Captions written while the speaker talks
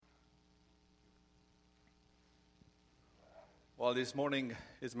Well, this morning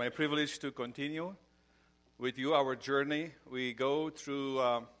is my privilege to continue with you our journey. We go through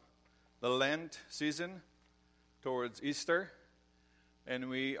the Lent season towards Easter, and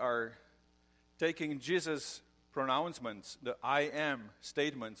we are taking Jesus' pronouncements, the I am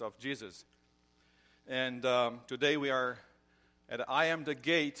statements of Jesus. And today we are at I am the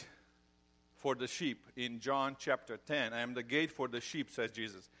gate for the sheep in John chapter 10. I am the gate for the sheep, says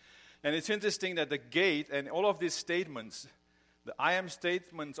Jesus. And it's interesting that the gate and all of these statements, the I am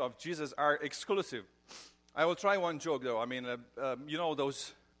statements of Jesus, are exclusive. I will try one joke, though. I mean, you know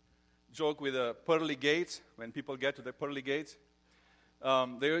those joke with the pearly gates, when people get to the pearly gates?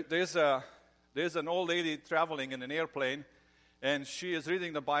 There's an old lady traveling in an airplane, and she is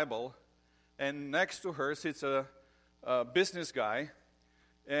reading the Bible, and next to her sits a business guy,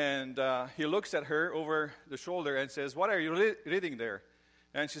 and he looks at her over the shoulder and says, "What are you reading there?"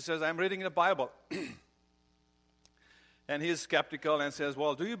 And she says, "I'm reading the Bible." And he's skeptical and says,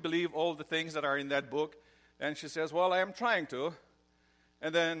 "Well, do you believe all the things that are in that book?" And she says, "Well, I am trying to."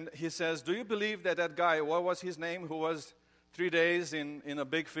 And then he says, "Do you believe that guy, what was his name, who was 3 days in a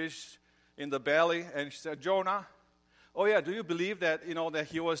big fish in the belly?" And she said, "Jonah." "Oh yeah, do you believe that, that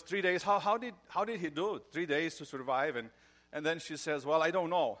he was 3 days? How did he do 3 days to survive?" And then she says, "Well, I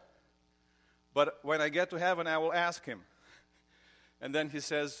don't know. But when I get to heaven, I will ask him." And then he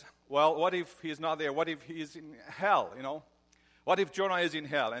says, "Well, what if he's not there? What if he's in hell, What if Jonah is in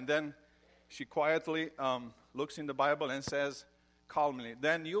hell?" And then she quietly looks in the Bible and says, calmly,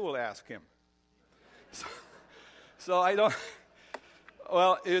 "Then you will ask him." So I don't,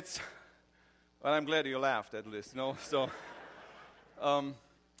 well, I'm glad you laughed at least, So,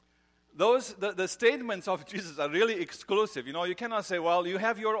 the statements of Jesus are really exclusive. You cannot say, "Well, you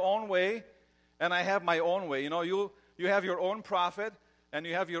have your own way and I have my own way." You have your own prophet, and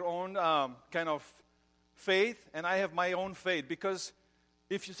you have your own kind of faith, and I have my own faith. Because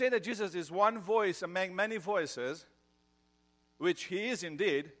if you say that Jesus is one voice among many voices, which he is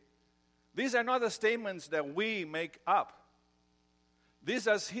indeed, these are not the statements that we make up. These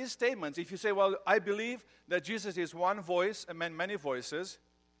are his statements. If you say, "Well, I believe that Jesus is one voice among many voices,"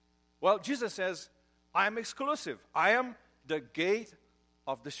 well, Jesus says, "I am exclusive. I am the gate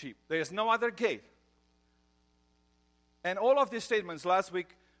of the sheep. There is no other gate." And all of these statements, last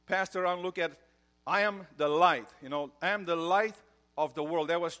week, Pastor Ron looked at, I am the light. I am the light of the world.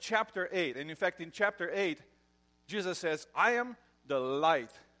 That was chapter 8. And in fact, in chapter 8, Jesus says, "I am the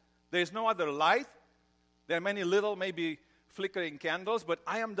light." There is no other light. There are many little, maybe flickering candles, but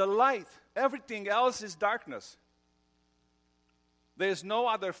I am the light. Everything else is darkness. There is no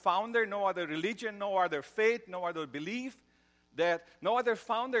other founder, no other religion, no other faith, no other belief, no other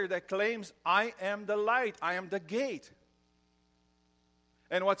founder that claims, "I am the light, I am the gate."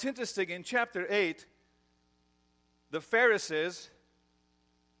 And what's interesting, in chapter 8, the Pharisees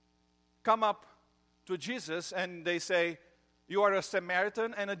come up to Jesus and they say, "You are a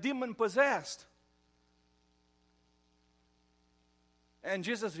Samaritan and a demon-possessed." And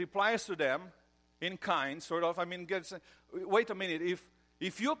Jesus replies to them in kind, sort of. Wait a minute.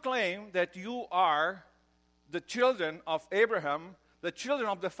 If you claim that you are the children of Abraham, the children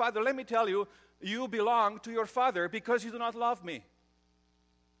of the Father, let me tell you, you belong to your father because you do not love me.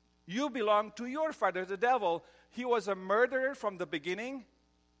 You belong to your father, the devil. He was a murderer from the beginning,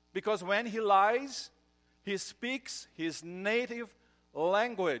 because when he lies, he speaks his native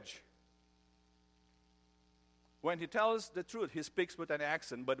language. When he tells the truth, he speaks with an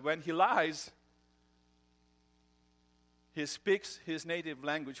accent. But when he lies, he speaks his native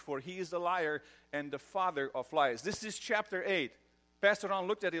language, for he is the liar and the father of lies. This is chapter 8. Pastor Ron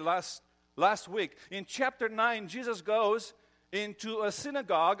looked at it last week. In chapter 9, Jesus goes into a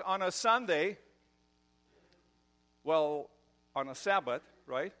synagogue on a Sunday, on a Sabbath,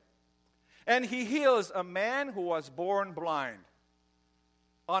 right? And he heals a man who was born blind.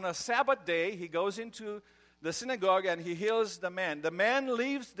 On a Sabbath day, he goes into the synagogue and he heals the man. The man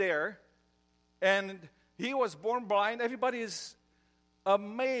leaves there, and he was born blind. Everybody is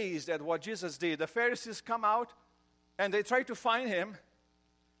amazed at what Jesus did. The Pharisees come out, and they try to find him.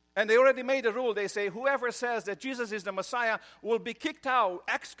 And they already made a rule. They say, whoever says that Jesus is the Messiah will be kicked out,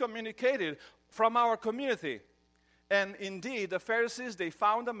 excommunicated from our community. And indeed, the Pharisees, they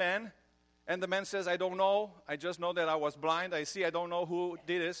found the man, and the man says, "I don't know. I just know that I was blind. I don't know who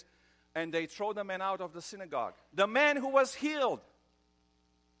did this." And they throw the man out of the synagogue. The man who was healed.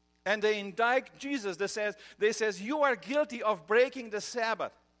 And they indict Jesus. They says, "You are guilty of breaking the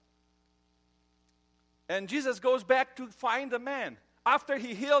Sabbath." And Jesus goes back to find the man. After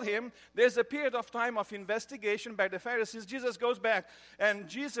he healed him, there's a period of time of investigation by the Pharisees. Jesus goes back, and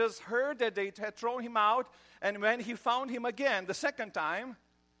Jesus heard that they had thrown him out, and when he found him again the second time,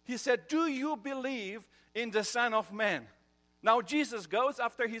 he said, "Do you believe in the Son of Man?" Now Jesus goes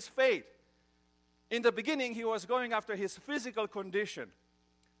after his faith. In the beginning, he was going after his physical condition.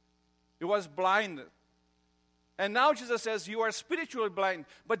 He was blind. And now Jesus says, "You are spiritually blind,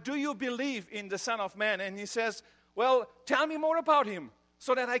 but do you believe in the Son of Man?" And he says, "Well, tell me more about him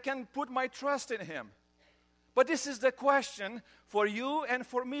so that I can put my trust in him." But this is the question for you and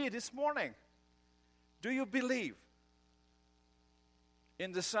for me this morning. Do you believe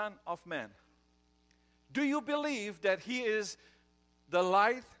in the Son of Man? Do you believe that he is the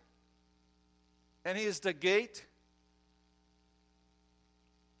light and he is the gate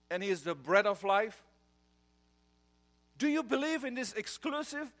and he is the bread of life? Do you believe in these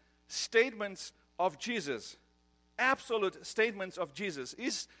exclusive statements of Jesus? Absolute statements of Jesus.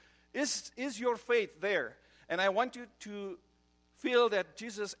 Is your faith there? And I want you to feel that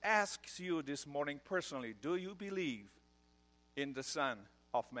Jesus asks you this morning personally, do you believe in the Son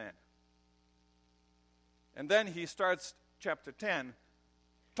of Man? And then he starts chapter 10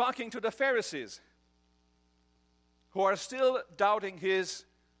 talking to the Pharisees who are still doubting his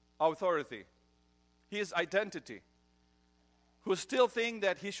authority, his identity, who still think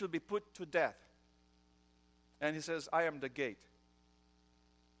that he should be put to death. And he says, "I am the gate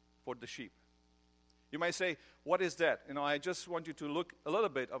for the sheep." You might say, what is that? I just want you to look a little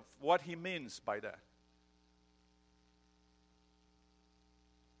bit of what he means by that.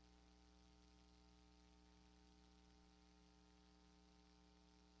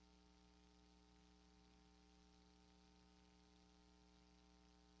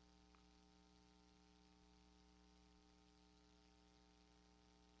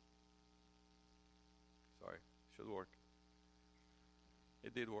 Sorry, should work.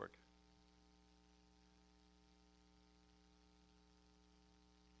 It did work.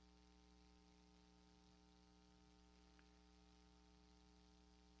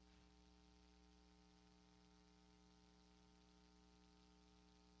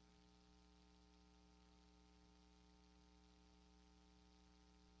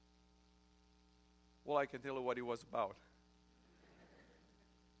 Well, I can tell you what it was about.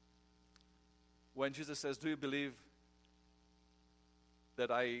 When Jesus says, "Do you believe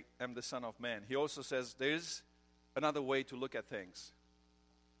that I am the Son of Man?" He also says there's another way to look at things.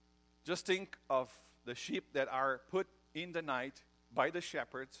 Just think of the sheep that are put in the night by the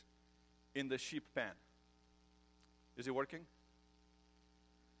shepherds in the sheep pen. Is it working?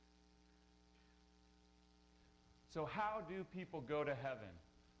 So how do people go to heaven?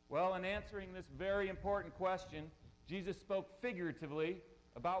 Well, in answering this very important question, Jesus spoke figuratively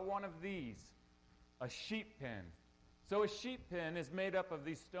about one of these, a sheep pen. So a sheep pen is made up of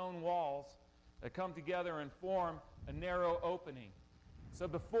these stone walls that come together and form a narrow opening. So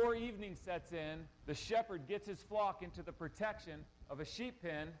before evening sets in, the shepherd gets his flock into the protection of a sheep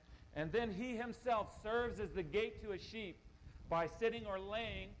pen, and then he himself serves as the gate to a sheep by sitting or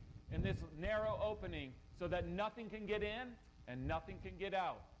laying in this narrow opening so that nothing can get in and nothing can get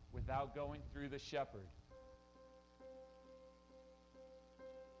out without going through the shepherd.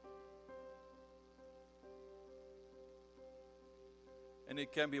 And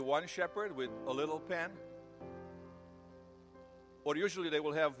it can be one shepherd with a little pen. Or usually they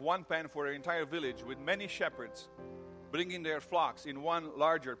will have one pen for an entire village with many shepherds bringing their flocks in one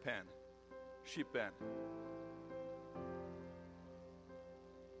larger pen, sheep pen.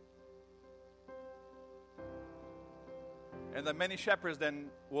 And the many shepherds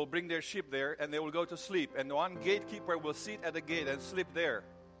then will bring their sheep there and they will go to sleep. And one gatekeeper will sit at the gate and sleep there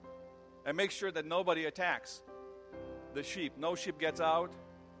and make sure that nobody attacks the sheep. No sheep gets out,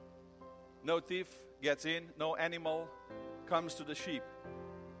 no thief gets in, no animal comes to the sheep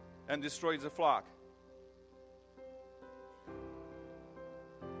and destroys the flock.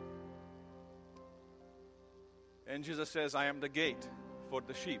 And Jesus says, "I am the gate for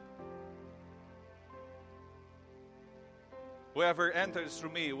the sheep. Whoever enters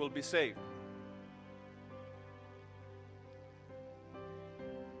through me will be saved."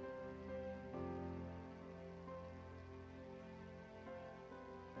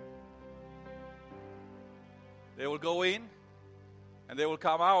 They will go in and they will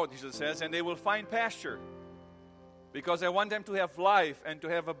come out, Jesus says, and they will find pasture. Because I want them to have life and to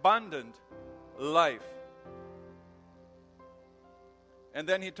have abundant life. And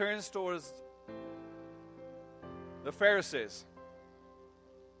then he turns towards the Pharisees.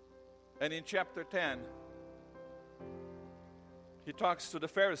 And in chapter 10, he talks to the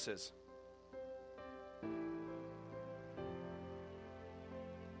Pharisees.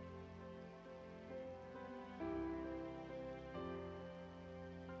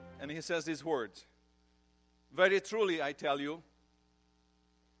 and he says these words. Very truly, I tell you,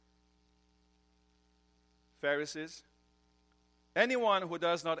 Pharisees, anyone who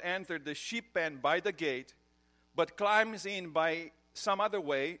does not enter the sheep pen by the gate, but climbs in by some other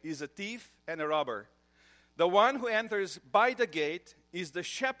way, is a thief and a robber. The one who enters by the gate is the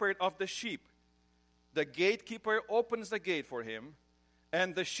shepherd of the sheep. The gatekeeper opens the gate for him,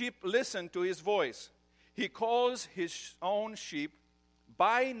 and the sheep listen to his voice. He calls his own sheep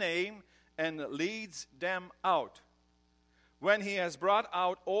by name and leads them out. When he has brought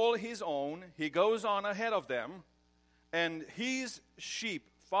out all his own, he goes on ahead of them, and his sheep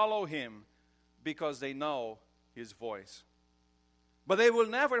follow him because they know his voice. But they will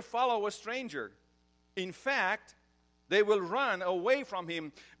never follow a stranger. In fact, they will run away from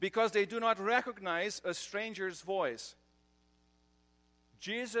him because they do not recognize a stranger's voice.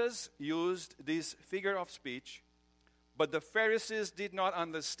 Jesus used this figure of speech, but the Pharisees did not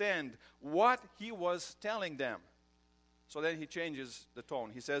understand what he was telling them. So then he changes the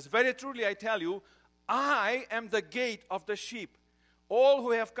tone. He says, very truly I tell you, I am the gate of the sheep. All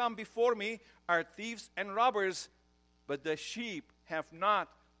who have come before me are thieves and robbers, but the sheep have not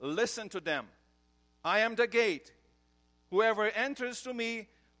listened to them. I am the gate. Whoever enters through me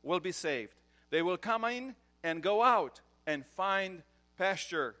will be saved. They will come in and go out and find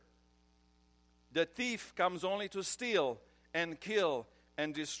pasture. The thief comes only to steal and kill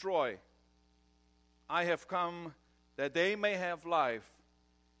and destroy. I have come that they may have life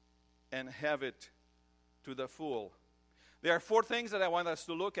and have it to the full. There are 4 things that I want us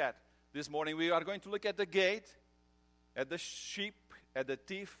to look at this morning. We are going to look at the gate, at the sheep, at the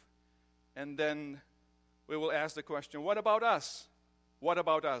thief, and then we will ask the question, what about us? What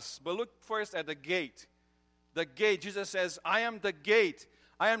about us? But look first at the gate. The gate, Jesus says, I am the gate.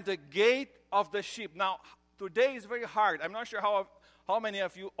 I am the gate of the sheep. Now, today is very hard. I'm not sure how many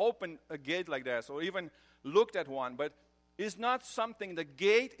of you opened a gate like that or even looked at one, but it's not something, the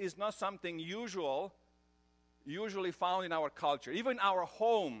gate is not something usually found in our culture. Even our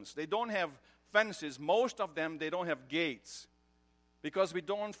homes, they don't have fences. Most of them, they don't have gates because we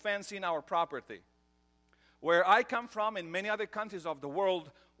don't fence in our property. Where I come from, in many other countries of the world,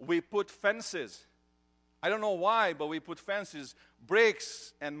 we put fences. I don't know why, but we put fences,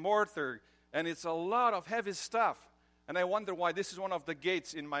 bricks and mortar, and it's a lot of heavy stuff. And I wonder why this is one of the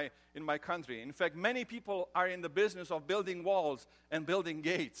gates in my country. In fact, many people are in the business of building walls and building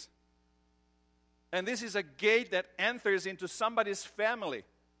gates. And this is a gate that enters into somebody's family.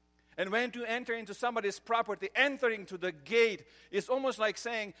 And when you enter into somebody's property, entering to the gate is almost like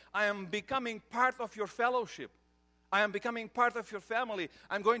saying, I am becoming part of your fellowship. I am becoming part of your family.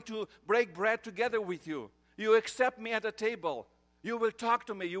 I'm going to break bread together with you. You accept me at the table. You will talk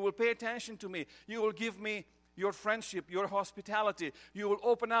to me. You will pay attention to me. You will give me your friendship, your hospitality. You will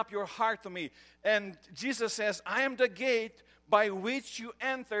open up your heart to me. And Jesus says, I am the gate by which you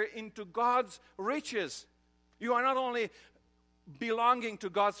enter into God's riches. You are not only belonging to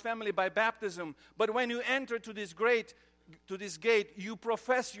God's family by baptism, but when you enter to this gate, you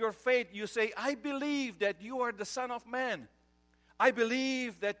profess your faith. You say, I believe that you are the Son of Man. I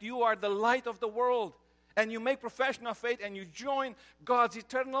believe that you are the light of the world. And you make profession of faith and you join God's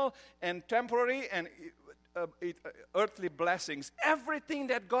eternal and temporary and earthly blessings. Everything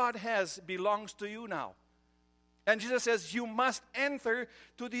that God has belongs to you now. And Jesus says, you must enter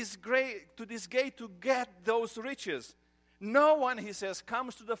to this gate to get those riches. No one, he says,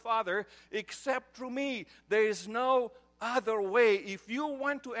 comes to the Father except through me. There is no other way. If you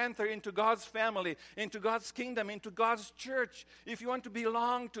want to enter into God's family, into God's kingdom, into God's church, if you want to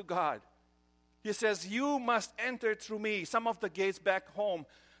belong to God, he says, you must enter through me. Some of the gates back home,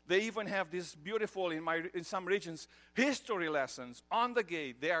 they even have this beautiful, in some regions, history lessons on the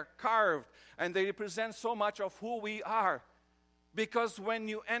gate. They are carved, and they represent so much of who we are. Because when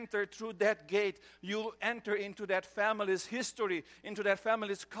you enter through that gate, you enter into that family's history, into that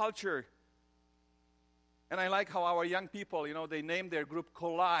family's culture. And I like how our young people, they name their group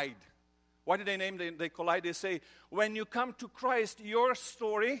Collide. Why did they name they Collide? They say, when you come to Christ, your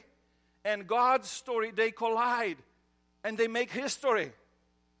story and God's story, they collide. And they make history.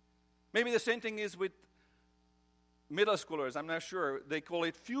 Maybe the same thing is with middle schoolers. I'm not sure. They call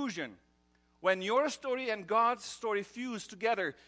it fusion. When your story and God's story fuse together,